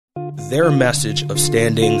Their message of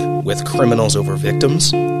standing with criminals over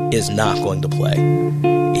victims is not going to play.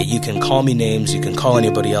 You can call me names, you can call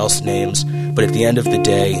anybody else names, but at the end of the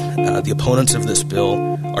day, the opponents of this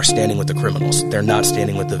bill are standing with the criminals. They're not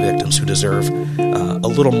standing with the victims who deserve a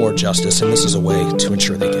little more justice, and this is a way to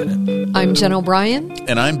ensure they get it. I'm Jen O'Brien.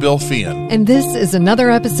 And I'm Bill Feehan. And this is another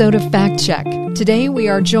episode of Fact Check. Today we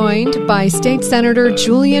are joined by State Senator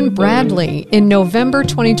Julian Bradley. In November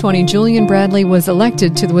 2020, Julian Bradley was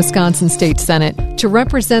elected to the Wisconsin State Senate to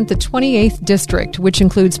represent the 28th District, which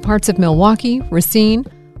includes parts of Milwaukee, Racine,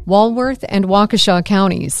 Walworth, and Waukesha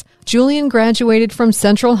counties. Julian graduated from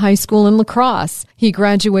Central High School in La Crosse. He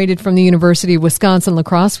graduated from the University of Wisconsin-La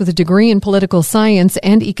Crosse with a degree in political science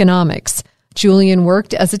and economics. Julian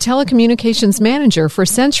worked as a telecommunications manager for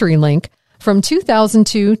CenturyLink from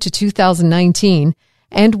 2002 to 2019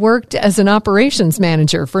 and worked as an operations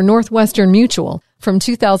manager for Northwestern Mutual from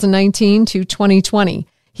 2019 to 2020.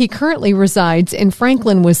 He currently resides in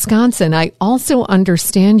Franklin, Wisconsin. I also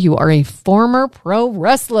understand you are a former pro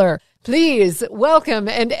wrestler. Please welcome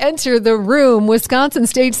and enter the room, Wisconsin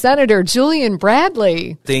State Senator Julian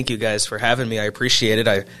Bradley. Thank you guys for having me. I appreciate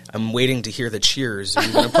it. I'm waiting to hear the cheers.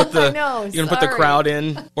 You're going to put the crowd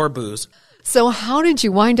in or booze. So how did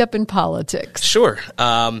you wind up in politics? Sure.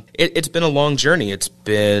 It's been a long journey. It's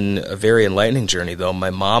been a very enlightening journey, though. My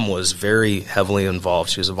mom was very heavily involved.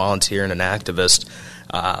 She was a volunteer and an activist.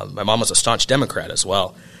 My mom was a staunch Democrat as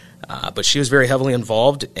well. But she was very heavily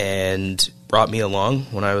involved and brought me along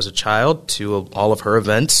when I was a child to all of her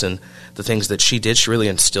events and the things that she did. She really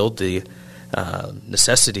instilled the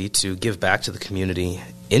necessity to give back to the community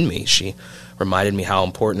in me. She reminded me how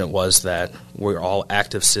important it was that we're all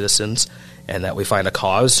active citizens and that we find a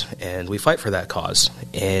cause and we fight for that cause.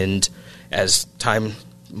 And as time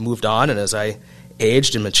moved on and as I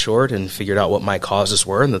aged and matured and figured out what my causes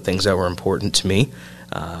were and the things that were important to me,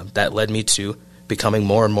 that led me to becoming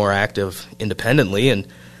more and more active independently. And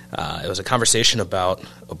it was a conversation about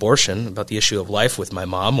abortion, about the issue of life with my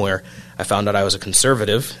mom, where I found out I was a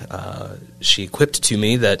conservative. She quipped to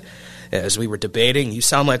me that as we were debating, you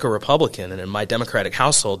sound like a Republican. And in my Democratic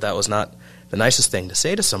household, that was not the nicest thing to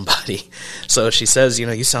say to somebody. So she says,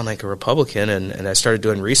 you sound like a Republican. And I started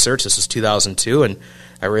doing research. This was 2002. And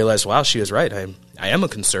I realized, wow, she was right. I am a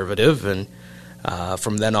conservative. And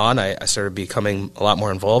from then on, I started becoming a lot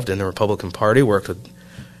more involved in the Republican Party, worked with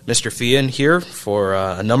Mr. Feehan here for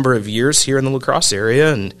a number of years here in the La Crosse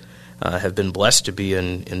area, and have been blessed to be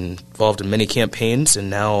involved in many campaigns, and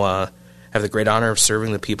now have the great honor of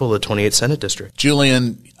serving the people of the 28th Senate District.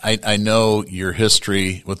 Julian, I know your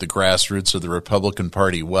history with the grassroots of the Republican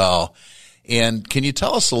Party well, and can you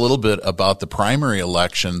tell us a little bit about the primary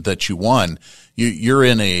election that you won? You're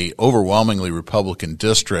in a overwhelmingly Republican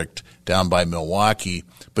district down by Milwaukee,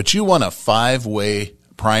 but you won a 5-way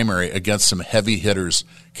primary against some heavy hitters.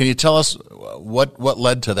 Can you tell us what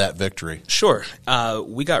led to that victory? Sure.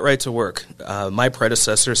 We got right to work. My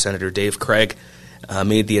predecessor, Senator Dave Craig,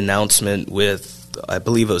 made the announcement with, I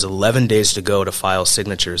believe it was 11 days to go to file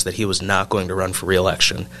signatures, that he was not going to run for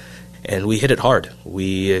re-election. And we hit it hard.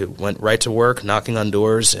 We went right to work, knocking on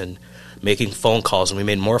doors and making phone calls, and we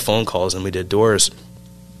made more phone calls than we did doors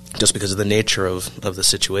just because of the nature of the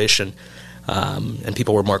situation. And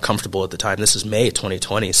people were more comfortable at the time. This is May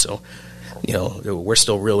 2020, so we're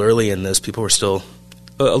still real early in this. People were still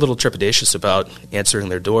a little trepidatious about answering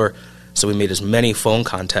their door, so we made as many phone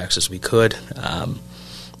contacts as we could, and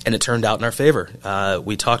it turned out in our favor.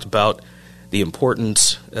 We talked about the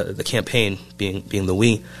importance, the campaign being the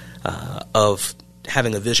we, of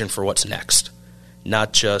having a vision for what's next,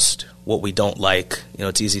 not just what we don't like.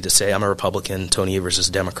 It's easy to say, I'm a Republican, Tony Evers is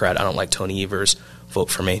a Democrat, I don't like Tony Evers, vote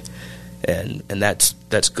for me. And that's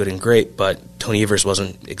good and great, but Tony Evers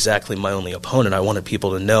wasn't exactly my only opponent. I wanted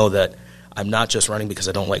people to know that I'm not just running because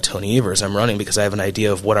I don't like Tony Evers. I'm running because I have an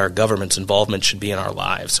idea of what our government's involvement should be in our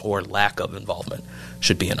lives, or lack of involvement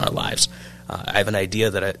should be in our lives. I have an idea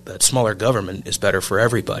that smaller government is better for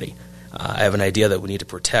everybody. I have an idea that we need to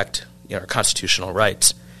protect our constitutional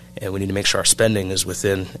rights, and we need to make sure our spending is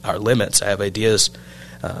within our limits. I have ideas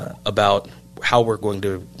about how we're going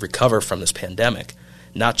to recover from this pandemic.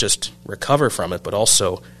 Not just recover from it, but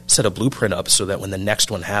also set a blueprint up so that when the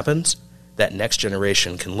next one happens, that next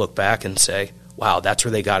generation can look back and say, wow, that's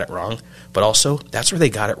where they got it wrong, but also that's where they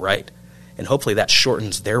got it right. And hopefully that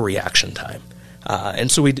shortens their reaction time.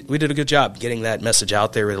 And so we did a good job getting that message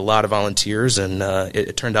out there with a lot of volunteers, and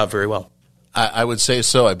it turned out very well. I would say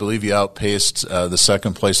so. I believe you outpaced the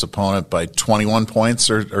second place opponent by 21 points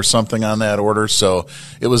or something on that order. So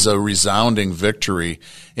it was a resounding victory.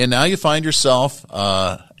 And now you find yourself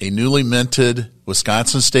a newly minted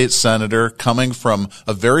Wisconsin State Senator coming from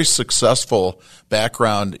a very successful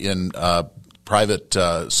background in private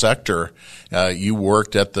sector. You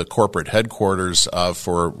worked at the corporate headquarters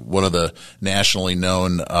for one of the nationally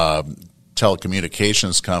known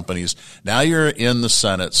telecommunications companies. Now you're in the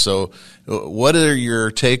Senate. So what are your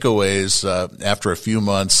takeaways after a few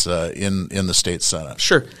months in the state Senate?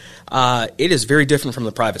 Sure. It is very different from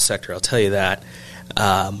the private sector, I'll tell you that.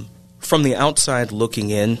 From the outside looking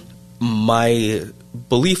in, my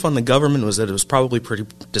belief on the government was that it was probably pretty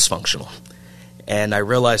dysfunctional. And I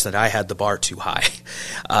realized that I had the bar too high.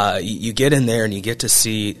 You get in there and you get to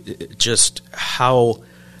see just how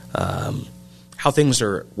things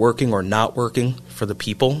are working or not working for the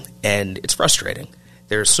people, and it's frustrating.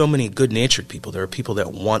 There are so many good-natured people. There are people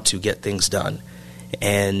that want to get things done,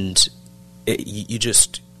 and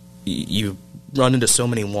you run into so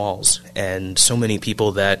many walls and so many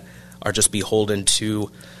people that are just beholden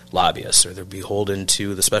to lobbyists, or they're beholden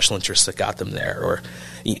to the special interests that got them there, or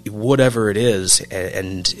whatever it is,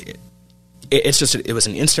 and it was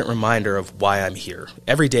an instant reminder of why I'm here.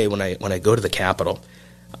 Every day when I go to the Capitol,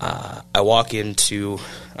 I walk into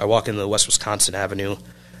the West Wisconsin Avenue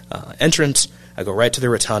entrance. I go right to the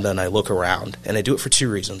rotunda and I look around, and I do it for two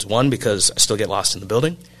reasons. One, because I still get lost in the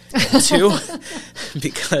building, and two,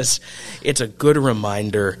 because it's a good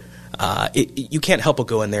reminder. You can't help but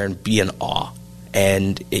go in there and be in awe,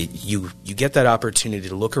 and you get that opportunity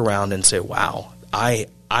to look around and say, "Wow, I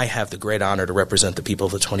have the great honor to represent the people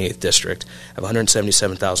of the 28th District. I have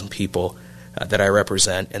 177,000 people that I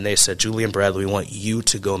represent, and they said, Julian Bradley, we want you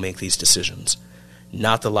to go make these decisions,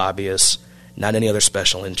 not the lobbyists, not any other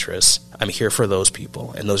special interests. I'm here for those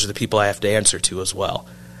people, and those are the people I have to answer to as well."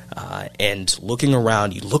 And looking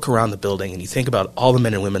around, you look around the building, and you think about all the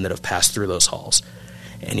men and women that have passed through those halls,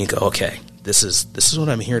 and you go, "Okay, this is what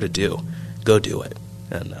I'm here to do. Go do it."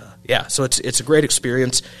 And so it's a great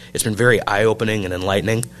experience. It's been very eye-opening and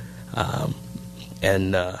enlightening,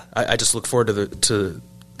 and I just look forward to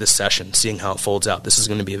this session, seeing how it folds out. This is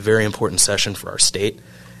going to be a very important session for our state,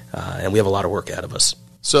 and we have a lot of work ahead of us.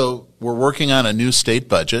 So we're working on a new state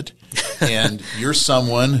budget, and you're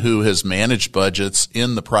someone who has managed budgets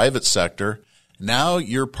in the private sector. Now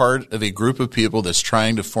you're part of a group of people that's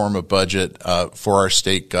trying to form a budget for our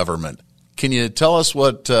state government. Can you tell us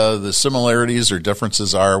what the similarities or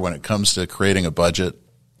differences are when it comes to creating a budget?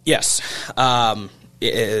 Yes.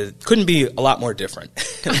 It couldn't be a lot more different.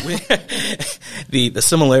 The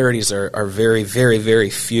similarities are very, very, very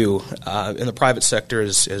few. In the private sector,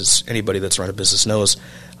 as anybody that's run a business knows,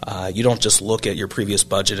 you don't just look at your previous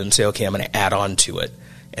budget and say, okay, I'm going to add on to it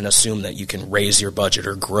and assume that you can raise your budget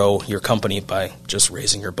or grow your company by just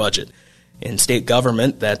raising your budget. In state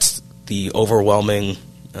government, that's the overwhelming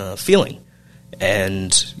feeling.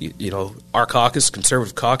 And, our caucus,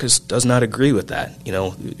 conservative caucus, does not agree with that.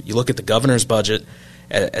 You look at the governor's budget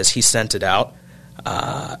as he sent it out,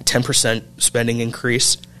 10% spending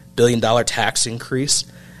increase, $1 billion tax increase.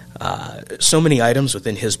 So many items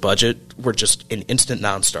within his budget were just an instant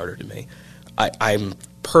non-starter to me. I'm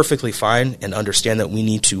perfectly fine and understand that we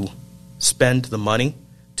need to spend the money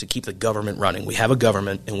to keep the government running. We have a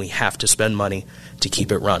government, and we have to spend money to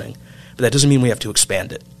keep it running. But that doesn't mean we have to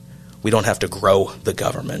expand it. We don't have to grow the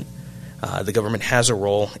government. The government has a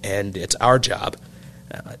role, and it's our job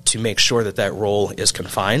to make sure that role is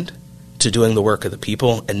confined to doing the work of the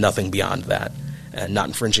people and nothing beyond that, and not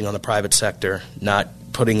infringing on the private sector, not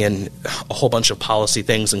putting in a whole bunch of policy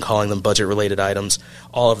things and calling them budget-related items.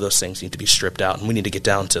 All of those things need to be stripped out, and we need to get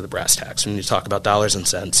down to the brass tacks. We need to talk about dollars and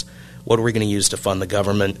cents. What are we going to use to fund the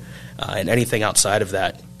government? And anything outside of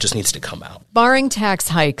that just needs to come out. Barring tax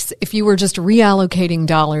hikes, if you were just reallocating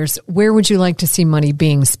dollars, where would you like to see money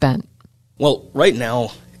being spent? Well, right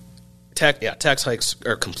now, tax hikes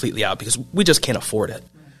are completely out because we just can't afford it.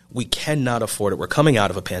 We cannot afford it. We're coming out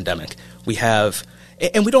of a pandemic. We have,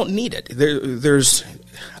 and we don't need it.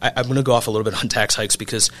 I'm going to go off a little bit on tax hikes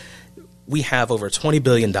because we have over $20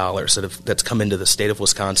 billion that's come into the state of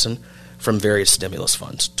Wisconsin from various stimulus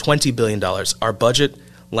funds. $20 billion. Our budget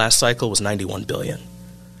last cycle was $91 billion.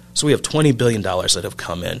 So we have $20 billion that have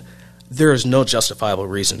come in. There is no justifiable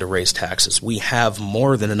reason to raise taxes. We have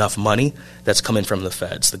more than enough money that's coming from the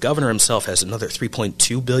feds. The governor himself has another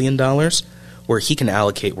 $3.2 billion where he can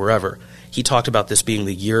allocate wherever. He talked about this being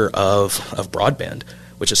the year of broadband,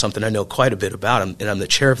 which is something I know quite a bit about, and I'm the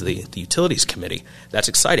chair of the Utilities Committee. That's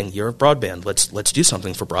exciting. Year of broadband. Let's do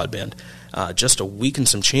something for broadband. Just a week and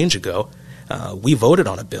some change ago, we voted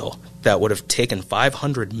on a bill that would have taken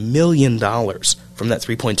 $500 million from that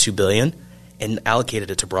 $3.2 billion and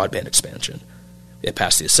allocated it to broadband expansion. It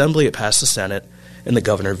passed the Assembly, it passed the Senate, and the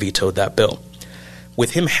governor vetoed that bill.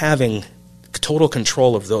 With him having total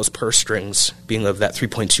control of those purse strings, being of that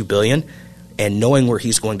 $3.2 billion, and knowing where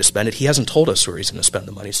he's going to spend it, he hasn't told us where he's going to spend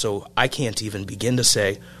the money. So I can't even begin to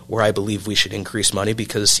say where I believe we should increase money,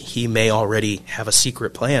 because he may already have a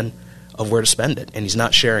secret plan of where to spend it, and he's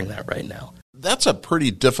not sharing that right now. That's a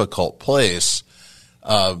pretty difficult place.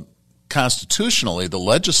 Constitutionally, the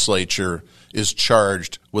legislature is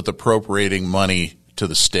charged with appropriating money to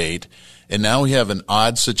the state. And now we have an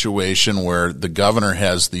odd situation where the governor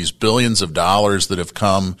has these billions of dollars that have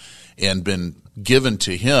come and been given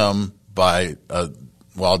to him by,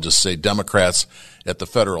 I'll just say Democrats at the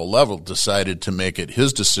federal level decided to make it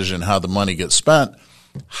his decision how the money gets spent.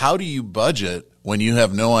 How do you budget when you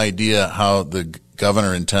have no idea how the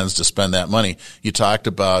governor intends to spend that money? You talked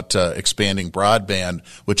about expanding broadband,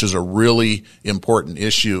 which is a really important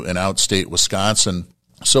issue in outstate Wisconsin.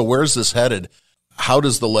 So where's this headed? How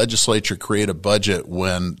does the legislature create a budget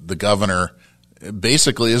when the governor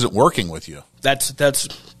basically isn't working with you? That's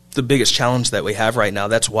the biggest challenge that we have right now.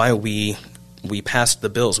 That's why we passed the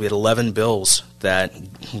bills. We had 11 bills that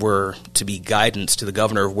were to be guidance to the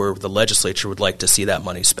governor where the legislature would like to see that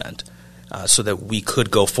money spent, so that we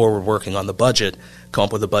could go forward working on the budget, come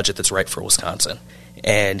up with a budget that's right for Wisconsin.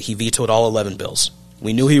 And he vetoed all 11 bills.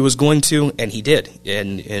 We knew he was going to, and he did.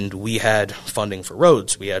 And we had funding for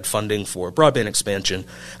roads. We had funding for broadband expansion.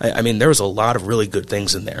 I mean, there was a lot of really good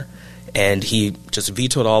things in there. And he just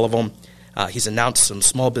vetoed all of them. He's announced some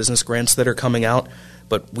small business grants that are coming out,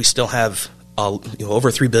 but we still have over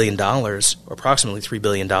 $3 billion, approximately $3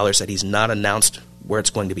 billion, that he's not announced where it's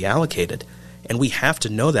going to be allocated. And we have to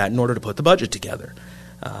know that in order to put the budget together.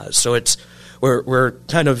 So we're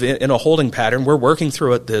kind of in a holding pattern. We're working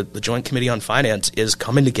through it. The Joint Committee on Finance is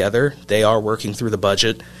coming together. They are working through the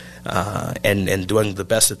budget and doing the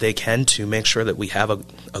best that they can to make sure that we have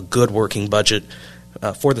a good working budget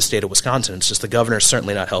for the state of Wisconsin. It's just the governor is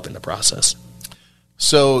certainly not helping the process.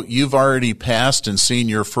 So you've already passed and seen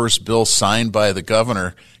your first bill signed by the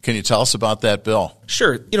governor. Can you tell us about that bill?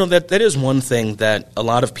 Sure. That is one thing that a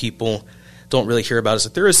lot of people don't really hear about, is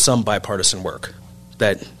that there is some bipartisan work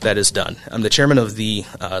that is done. I'm the chairman of the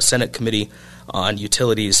Senate Committee on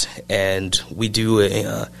Utilities, and we do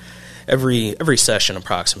every session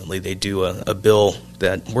approximately they do a bill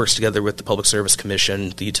that works together with the Public Service Commission,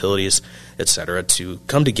 the utilities, et cetera, to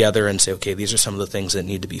come together and say, okay, these are some of the things that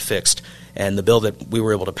need to be fixed. And the bill that we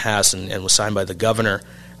were able to pass and was signed by the governor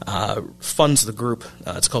funds the group.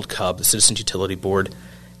 It's called CUB, the Citizens Utility Board,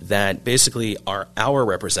 that basically are our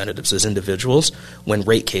representatives as individuals when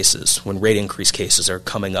rate increase cases are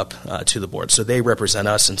coming up to the board. So they represent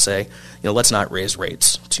us and say, let's not raise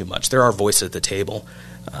rates too much. They're our voice at the table,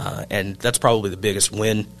 and that's probably the biggest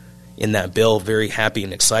win in that bill. Very happy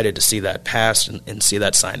and excited to see that passed and see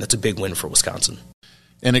that signed. That's a big win for Wisconsin.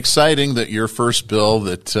 And exciting that your first bill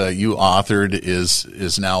that you authored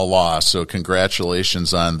is now law, so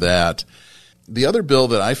congratulations on that. The other bill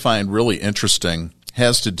that I find really interesting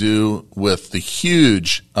has to do with the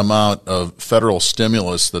huge amount of federal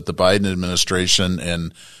stimulus that the Biden administration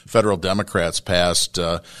and federal Democrats passed,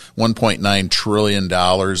 $1.9 trillion,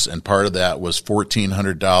 and part of that was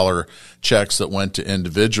 $1,400 checks that went to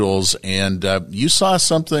individuals. And you saw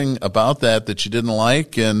something about that you didn't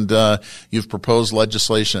like, and you've proposed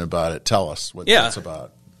legislation about it. Tell us what that's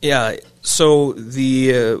about. Yeah, so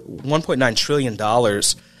the $1.9 trillion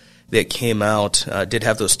that came out did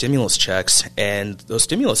have those stimulus checks, and those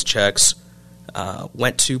stimulus checks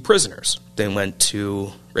went to prisoners. They went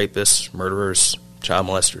to rapists, murderers, child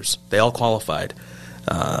molesters. They all qualified,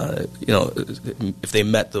 if they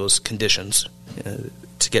met those conditions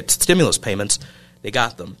to get stimulus payments, they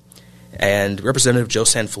got them. And Representative Joe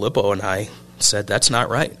Sanfilippo and I said that's not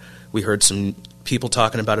right. We heard some people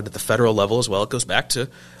talking about it at the federal level as well. It goes back to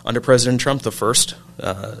under President Trump, the first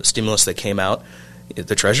stimulus that came out.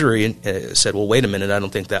 The Treasury said, well, wait a minute, I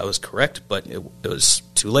don't think that was correct, but it was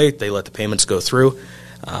too late. They let the payments go through.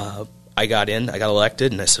 I got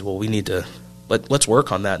elected, and I said, well, we need to let's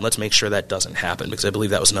work on that, and let's make sure that doesn't happen, because I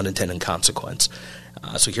believe that was an unintended consequence.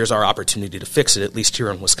 So here's our opportunity to fix it, at least here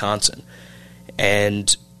in Wisconsin.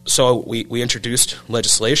 And so we introduced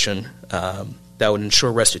legislation that would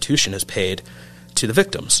ensure restitution is paid to the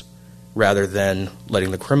victims rather than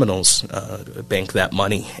letting the criminals bank that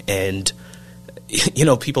money. And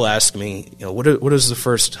people ask me, what has the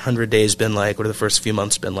first 100 days been like? What have the first few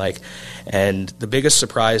months been like? And the biggest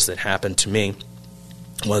surprise that happened to me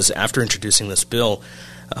was after introducing this bill,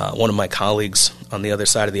 one of my colleagues on the other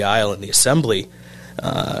side of the aisle in the assembly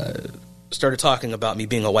started talking about me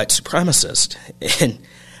being a white supremacist. And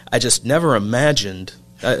I just never imagined,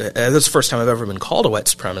 that's the first time I've ever been called a white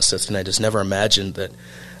supremacist, and I just never imagined that.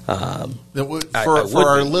 For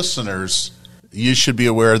our listeners, you should be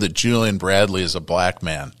aware that Julian Bradley is a black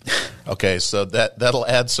man. Okay, so that'll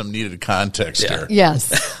add some needed context here. Yes.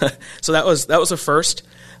 So that was a first.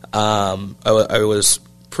 I was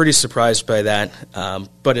pretty surprised by that,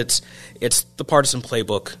 but it's the partisan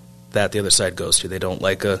playbook that the other side goes to. They don't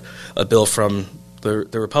like a bill from the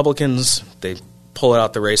Republicans. They pull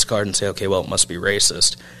out the race card and say, okay, well, it must be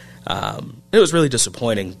racist. It was really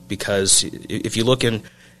disappointing because if you look in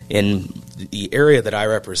the area that I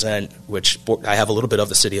represent, which I have a little bit of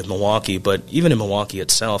the city of Milwaukee, but even in Milwaukee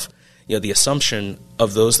itself, the assumption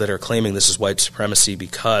of those that are claiming this is white supremacy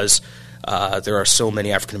because there are so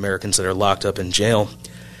many African Americans that are locked up in jail.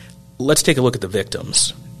 Let's take a look at the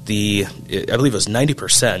victims. I believe it was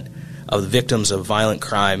 90% of the victims of violent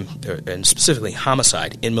crime, and specifically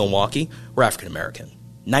homicide in Milwaukee, were African American.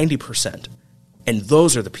 90%. And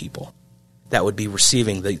those are the people that would be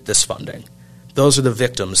receiving this funding. Those are the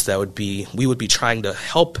victims that we would be trying to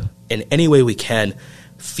help in any way we can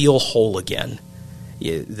feel whole again.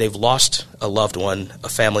 They've lost a loved one, a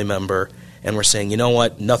family member, and we're saying, you know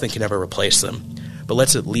what, nothing can ever replace them. But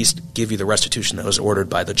let's at least give you the restitution that was ordered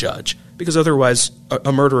by the judge. Because otherwise,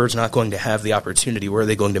 a murderer is not going to have the opportunity. Where are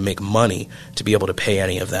they going to make money to be able to pay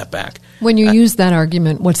any of that back? When you use that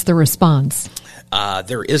argument, what's the response?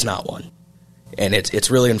 There is not one. And it's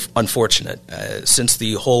really unfortunate. Since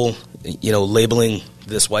the whole, labeling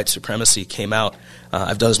this white supremacy came out,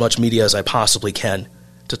 I've done as much media as I possibly can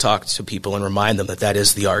to talk to people and remind them that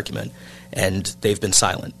is the argument. And they've been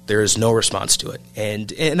silent. There is no response to it.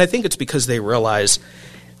 And I think it's because they realize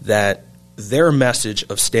that their message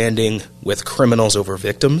of standing with criminals over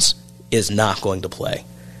victims is not going to play.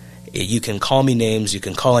 You can call me names, you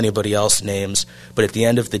can call anybody else names, but at the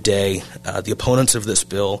end of the day, the opponents of this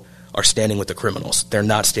bill are standing with the criminals. They're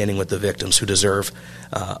not standing with the victims who deserve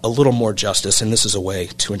a little more justice, and this is a way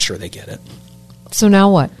to ensure they get it. So now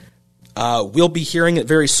what? We'll be hearing it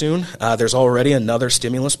very soon. There's already another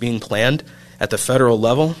stimulus being planned at the federal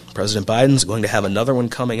level. President Biden's going to have another one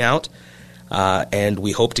coming out, and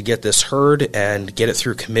we hope to get this heard and get it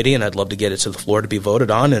through committee, and I'd love to get it to the floor to be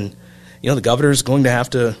voted on. And the governor's going to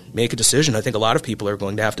have to make a decision. I think a lot of people are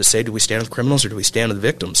going to have to say, do we stand with criminals or do we stand with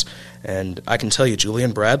victims? And I can tell you,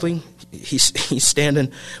 Julian Bradley, he's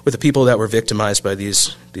standing with the people that were victimized by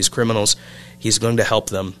these criminals. He's going to help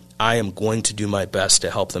them. I am going to do my best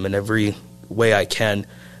to help them in every way I can.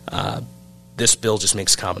 This bill just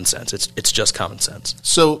makes common sense. It's just common sense.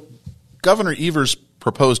 So Governor Evers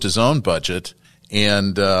proposed his own budget,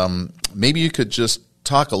 and maybe you could just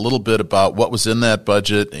talk a little bit about what was in that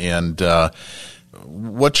budget and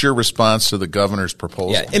what's your response to the governor's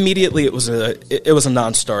proposal? Yeah, immediately it was a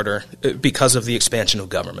non-starter because of the expansion of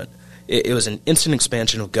government. It was an instant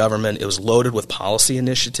expansion of government. It was loaded with policy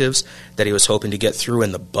initiatives that he was hoping to get through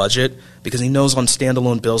in the budget because he knows on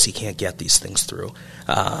standalone bills he can't get these things through.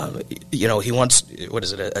 He wants,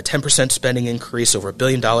 a 10% spending increase, over $1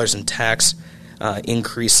 billion in tax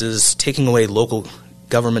increases, taking away local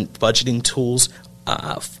government budgeting tools.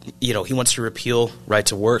 He wants to repeal right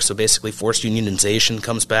to work, so basically forced unionization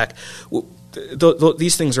comes back.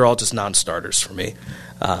 These things are all just non-starters for me.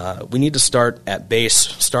 We need to start at base,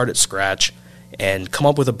 start at scratch, and come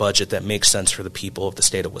up with a budget that makes sense for the people of the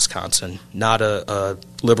state of Wisconsin, not a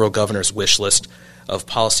liberal governor's wish list of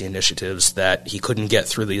policy initiatives that he couldn't get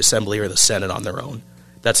through the Assembly or the Senate on their own.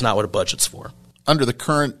 That's not what a budget's for. Under the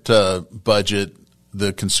current budget,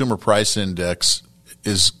 the Consumer Price Index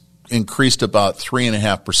is increased about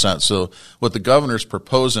 3.5%. So what the governor's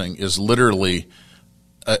proposing is literally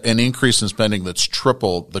an increase in spending that's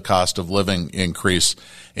triple the cost of living increase.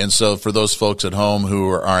 And so for those folks at home who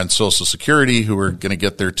are on Social Security, who are going to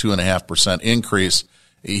get their 2.5% increase,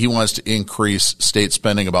 he wants to increase state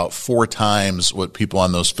spending about 4 times what people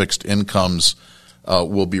on those fixed incomes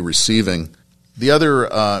will be receiving. The other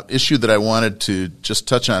issue that I wanted to just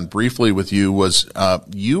touch on briefly with you was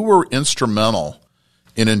you were instrumental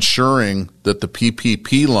in ensuring that the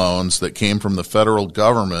PPP loans that came from the federal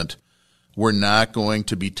government were not going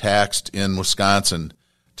to be taxed in Wisconsin.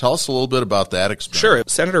 Tell us a little bit about that experience. Sure.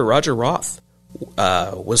 Senator Roger Roth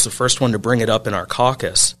was the first one to bring it up in our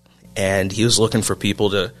caucus, and he was looking for people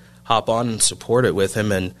to hop on and support it with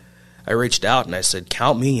him. And I reached out and I said,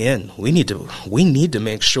 count me in. We need to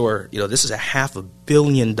make sure, this is $500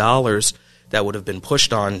 million that would have been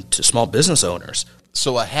pushed on to small business owners.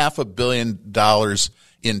 So $500 million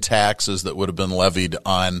in taxes that would have been levied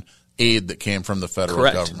on aid that came from the federal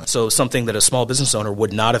Correct. government. So something that a small business owner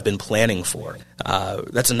would not have been planning for.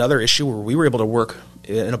 That's another issue where we were able to work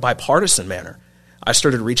in a bipartisan manner. I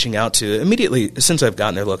started reaching out to immediately since I've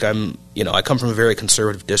gotten there. Look, I come from a very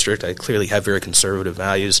conservative district. I clearly have very conservative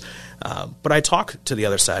values, but I talk to the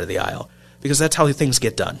other side of the aisle because that's how things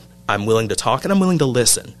get done. I'm willing to talk and I'm willing to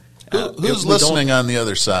listen. Who's listening on the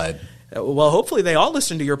other side? Well, hopefully they all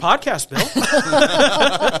listen to your podcast, Bill.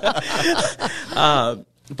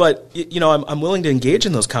 But I'm willing to engage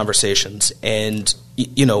in those conversations, and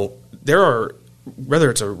there are, whether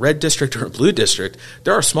it's a red district or a blue district,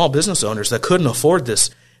 there are small business owners that couldn't afford this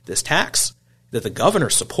tax that the governor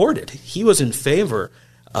supported. He was in favor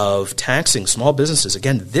of taxing small businesses.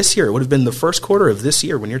 Again, this year, it would have been the first quarter of this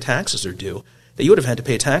year when your taxes are due, that you would have had to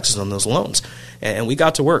pay taxes on those loans. And we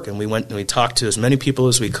got to work, and we went and we talked to as many people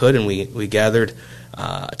as we could, and we gathered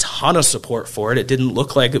a ton of support for it. It didn't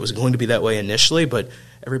look like it was going to be that way initially, but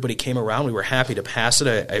everybody came around. We were happy to pass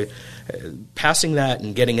it. Passing that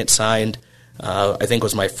and getting it signed, I think,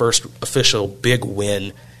 was my first official big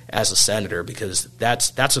win as a senator, because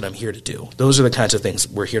that's what I'm here to do. Those are the kinds of things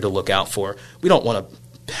we're here to look out for. We don't want to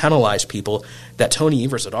penalize people that Tony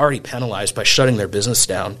Evers had already penalized by shutting their business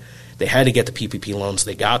down. They had to get the PPP loans.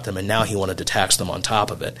 They got them, and now he wanted to tax them on top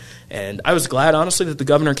of it. And I was glad, honestly, that the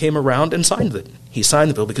governor came around and signed it. He signed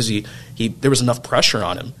the bill because there was enough pressure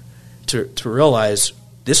on him to realize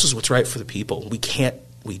this is what's right for the people.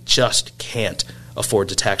 We just can't afford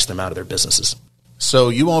to tax them out of their businesses. So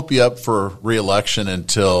you won't be up for re-election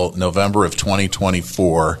until November of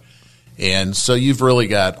 2024, and so you've really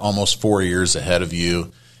got almost 4 years ahead of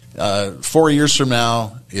you. 4 years from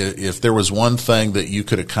now, if there was one thing that you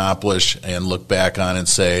could accomplish and look back on and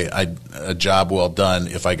say, a job well done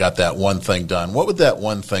if I got that one thing done, what would that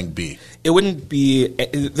one thing be? It wouldn't be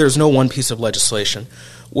 – there's no one piece of legislation.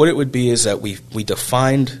 What it would be is that we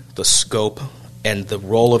defined the scope and the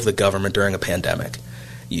role of the government during a pandemic.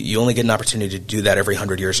 You only get an opportunity to do that every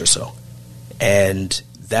 100 years or so. And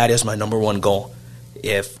that is my number one goal.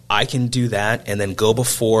 If I can do that and then go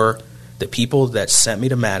before the people that sent me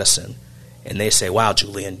to Madison and they say, wow,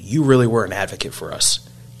 Julian, you really were an advocate for us.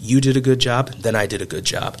 You did a good job, then I did a good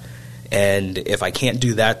job. And if I can't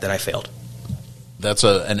do that, then I failed. That's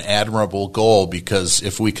an admirable goal, because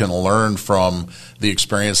if we can learn from the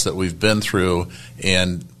experience that we've been through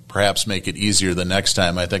and perhaps make it easier the next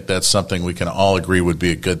time, I think that's something we can all agree would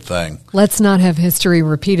be a good thing. Let's not have history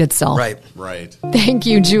repeat itself. Right. Thank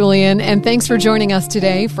you, Julian, and thanks for joining us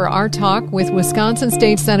today for our talk with Wisconsin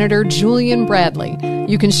State Senator Julian Bradley.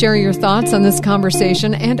 You can share your thoughts on this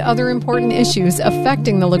conversation and other important issues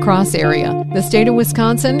affecting the La Crosse area, the state of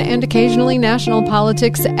Wisconsin, and occasionally national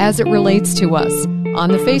politics as it relates to us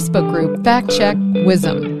on the Facebook group Fact Check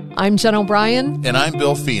WISM. I'm Jen O'Brien. And I'm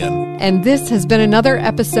Bill Feehan. And this has been another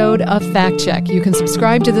episode of Fact Check. You can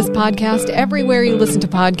subscribe to this podcast everywhere you listen to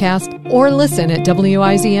podcasts or listen at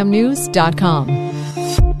WIZMnews.com.